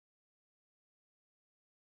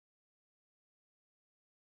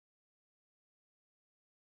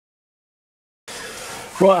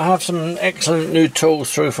Right, I have some excellent new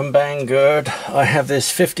tools through from Banggood. I have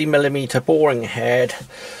this 50mm boring head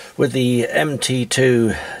with the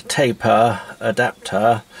MT2 taper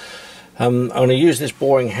adapter. I'm going to use this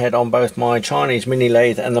boring head on both my Chinese mini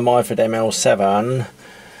lathe and the Myford ML7.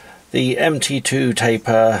 The MT2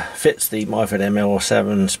 taper fits the Myford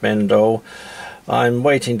ML7 spindle. I'm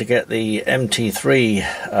waiting to get the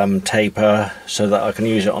MT3 taper so that I can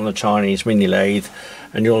use it on the Chinese mini lathe,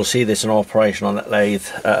 and you'll see this in operation on that lathe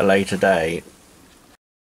at a later date.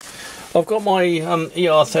 I've got my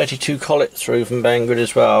ER32 collet through from Banggood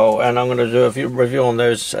as well, and I'm going to do a review on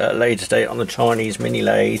those at a later date on the Chinese mini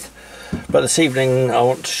lathe. But this evening I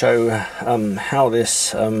want to show how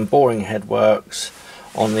this boring head works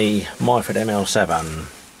on the Myford ML7.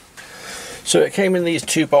 So it came in these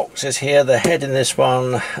two boxes here, the head in this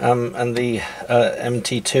one and the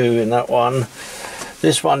MT2 in that one.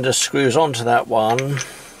 This one just screws onto that one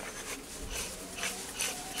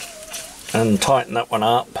and tighten that one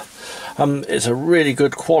up. It's a really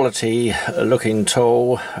good quality looking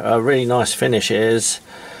tool, really nice finishes,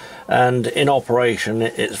 and in operation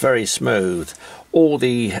it's very smooth. All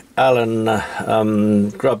the Allen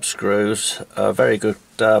grub screws are very good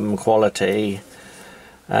quality,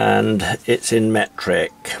 and it's in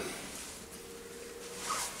metric.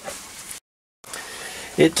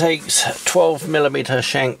 It takes 12mm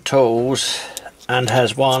shank tools and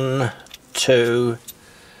has 1, 2,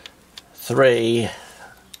 3,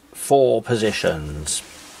 4 positions.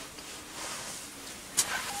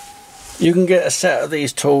 You can get a set of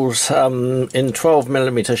these tools in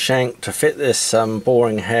 12mm shank to fit this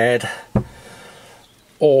boring head,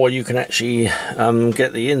 or you can actually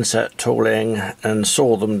get the insert tooling and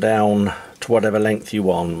saw them down to whatever length you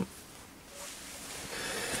want.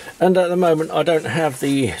 And at the moment I don't have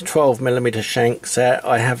the 12mm shank set,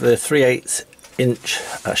 I have the 3/8 inch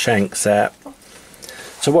shank set.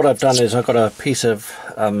 So what I've done is I've got a piece of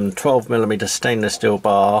 12mm stainless steel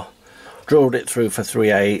bar, drilled it through for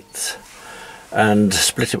 3/8 and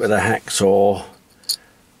split it with a hacksaw.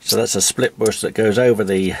 So that's a split bush that goes over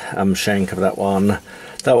the shank of that one.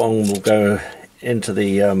 That one will go into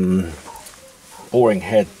the boring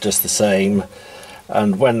head just the same,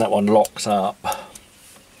 and when that one locks up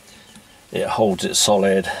it holds it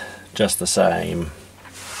solid just the same.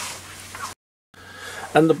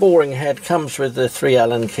 And the boring head comes with the 3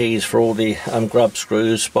 Allen keys for all the grub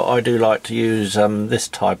screws, but I do like to use this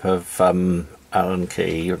type of Allen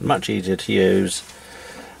key, much easier to use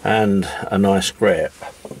and a nice grip.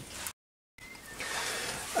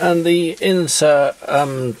 And the insert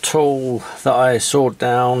tool that I sawed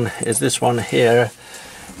down is this one here.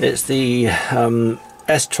 It's the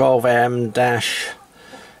S12M-SCL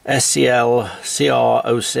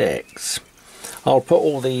CR06. I'll put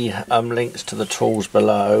all the links to the tools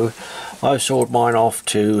below. I've sawed mine off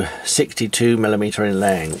to 62mm in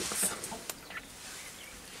length.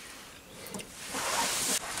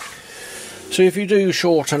 So if you do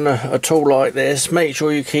shorten a tool like this, make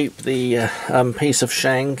sure you keep the piece of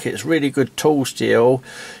shank. It's really good tool steel.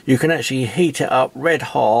 You can actually heat it up red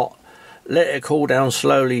hot, let it cool down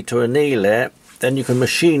slowly to anneal it, then you can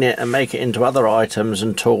machine it and make it into other items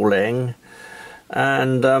and tooling,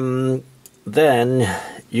 and then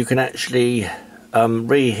you can actually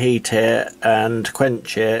reheat it and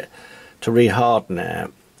quench it to reharden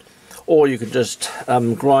it. Or you can just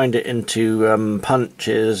grind it into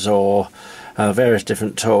punches or various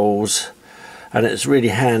different tools, and it's really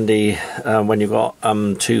handy when you've got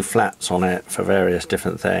 2 flats on it for various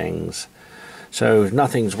different things. So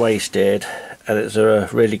nothing's wasted, and it's a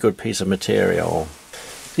really good piece of material.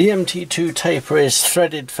 The MT2 taper is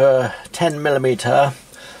threaded for 10mm.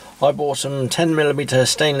 I bought some 10mm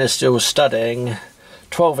stainless steel studding,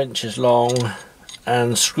 12 inches long,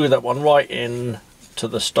 and screw that one right in to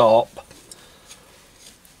the stop,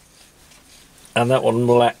 and that one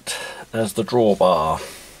will act as the drawbar.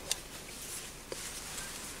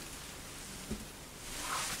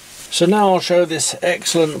 So now I'll show this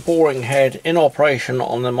excellent boring head in operation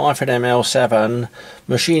on the Myford ML7,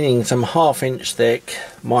 machining some 1/2 inch thick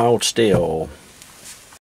mild steel.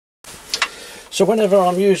 So whenever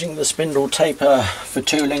I'm using the spindle taper for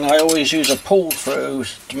tooling, I always use a pull through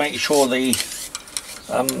to make sure the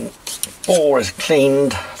bore is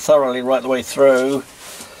cleaned thoroughly right the way through,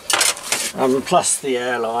 plus the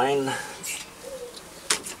airline.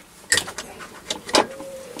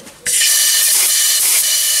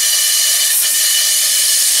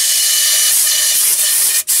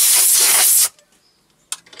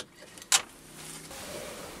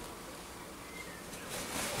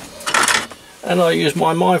 And I use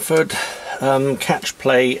my Myford catch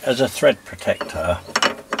plate as a thread protector.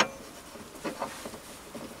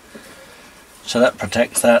 so that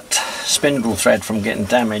protects that spindle thread from getting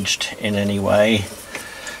damaged in any way.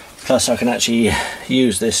 Plus I can actually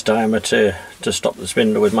use this diameter to stop the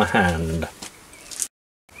spindle with my hand.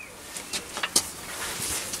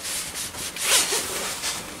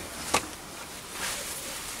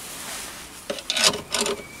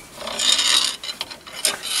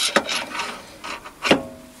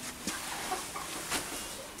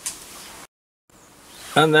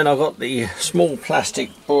 And then I've got the small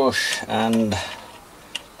plastic bush and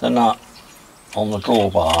the nut on the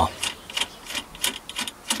drawbar.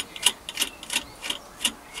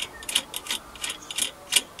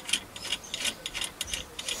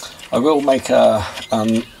 I will make a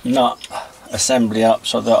nut assembly up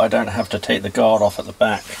so that I don't have to take the guard off at the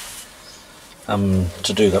back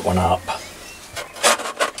to do that one up.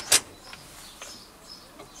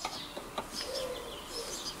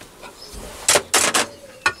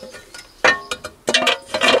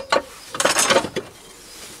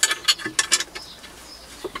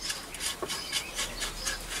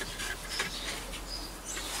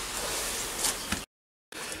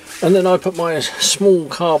 And then I put my small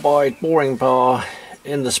carbide boring bar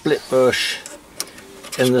in the split bush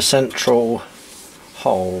in the central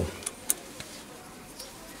hole.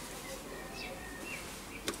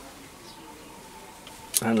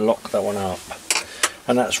 And lock that one up.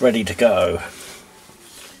 And that's ready to go.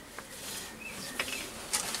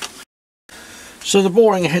 So the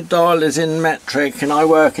boring head dial is in metric and I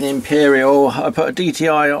work in imperial. I put a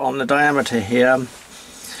DTI on the diameter here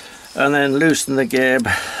and then loosen the gib,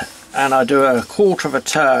 and I do a quarter of a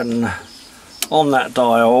turn on that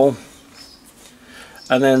dial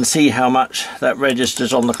and then see how much that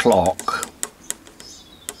registers on the clock,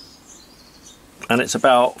 and it's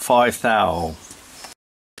about 5 thou.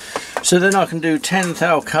 So then I can do 10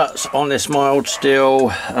 thou cuts on this mild steel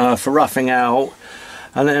for roughing out,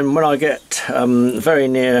 and then when I get very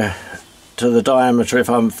near to the diameter, if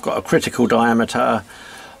I've got a critical diameter,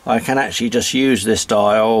 I can actually just use this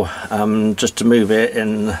dial just to move it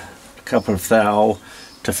in a couple of thou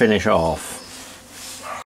to finish off.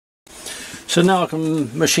 So now I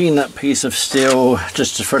can machine that piece of steel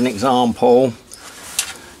just for an example.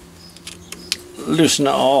 Loosen it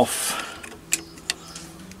off,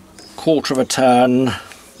 quarter of a turn,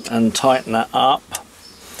 and tighten that up.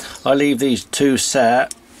 I leave these two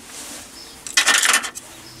set.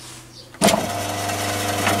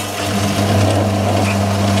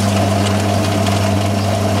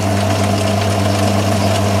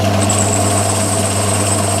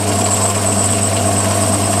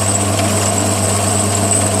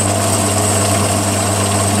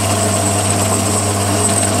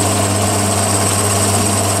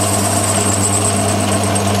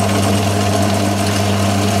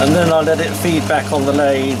 And then I let it feed back on the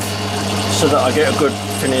lathe so that I get a good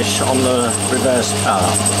finish on the reverse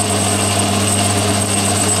cut.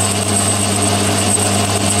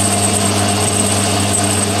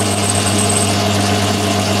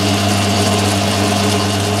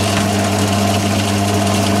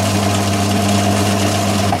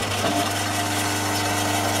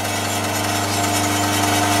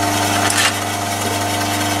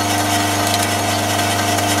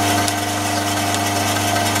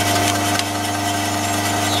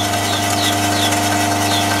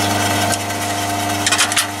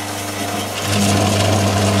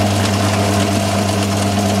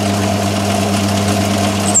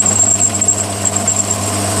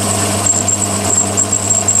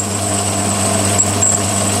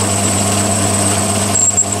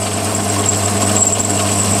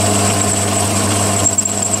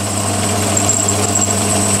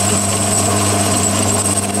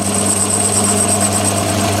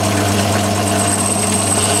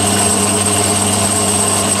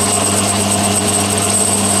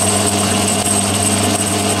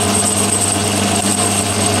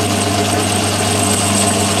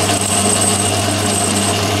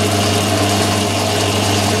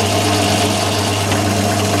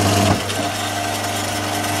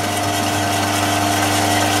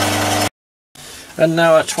 And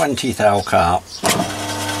now a 20 thou cut.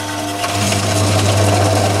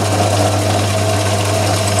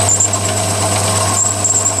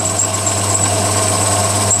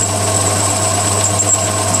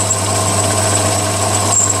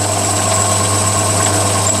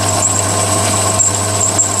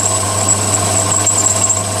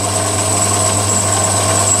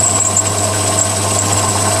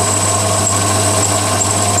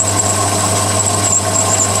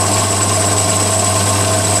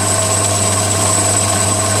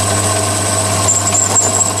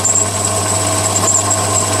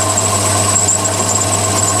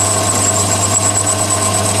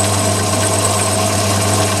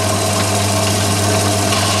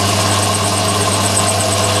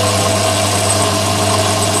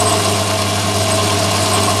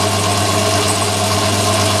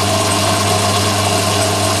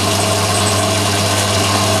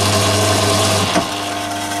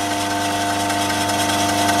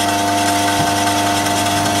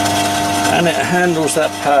 and it handles that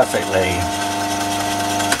perfectly.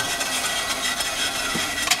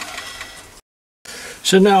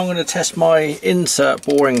 So now I'm going to test my insert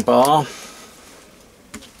boring bar.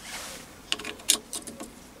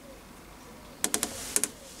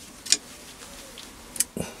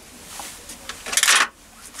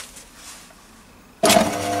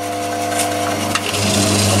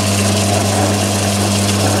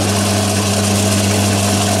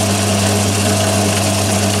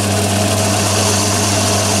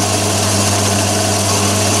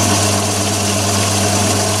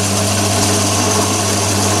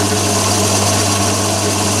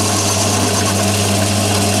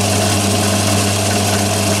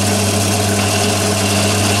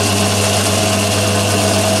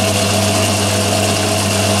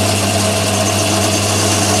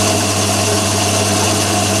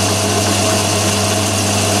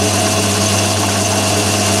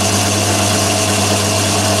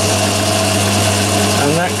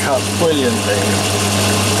 Brilliantly.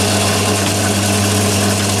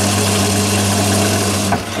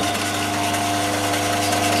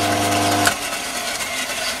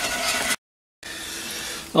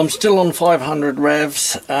 I'm still on 500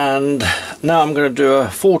 revs, and now I'm going to do a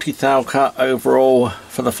 40 thou cut overall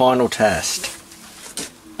for the final test.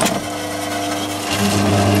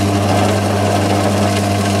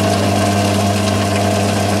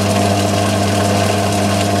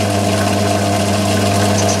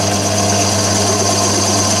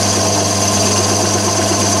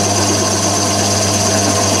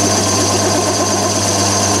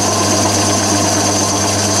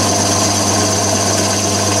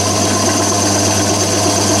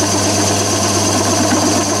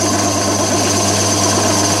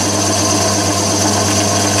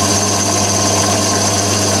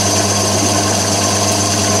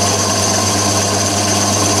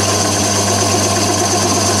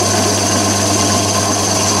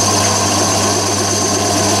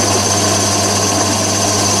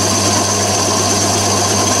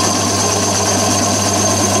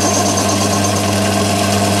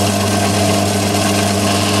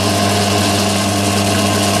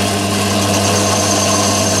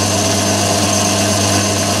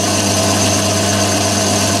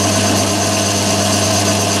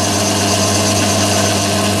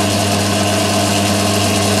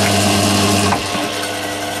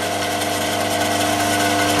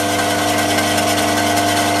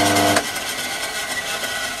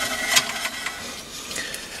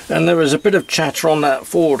 And there was a bit of chatter on that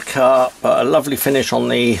forward cut, but a lovely finish on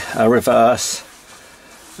the reverse,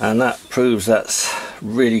 and that proves that's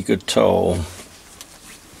really good tool.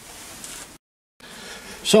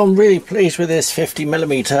 So I'm really pleased with this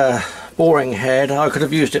 50mm boring head. I could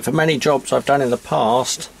have used it for many jobs I've done in the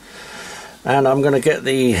past, and I'm going to get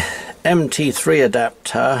the MT3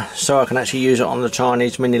 adapter so I can actually use it on the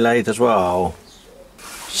Chinese mini lathe as well.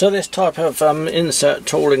 So this type of insert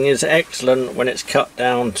tooling is excellent when it's cut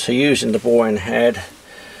down to using the boring head,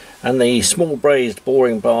 and the small brazed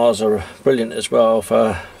boring bars are brilliant as well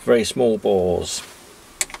for very small bores.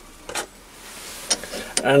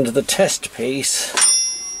 And the test piece,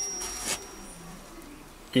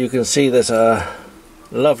 you can see there's a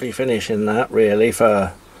lovely finish in that really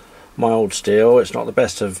for mild steel. It's not the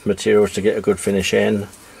best of materials to get a good finish in,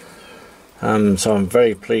 so I'm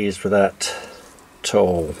very pleased with that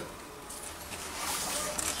tool.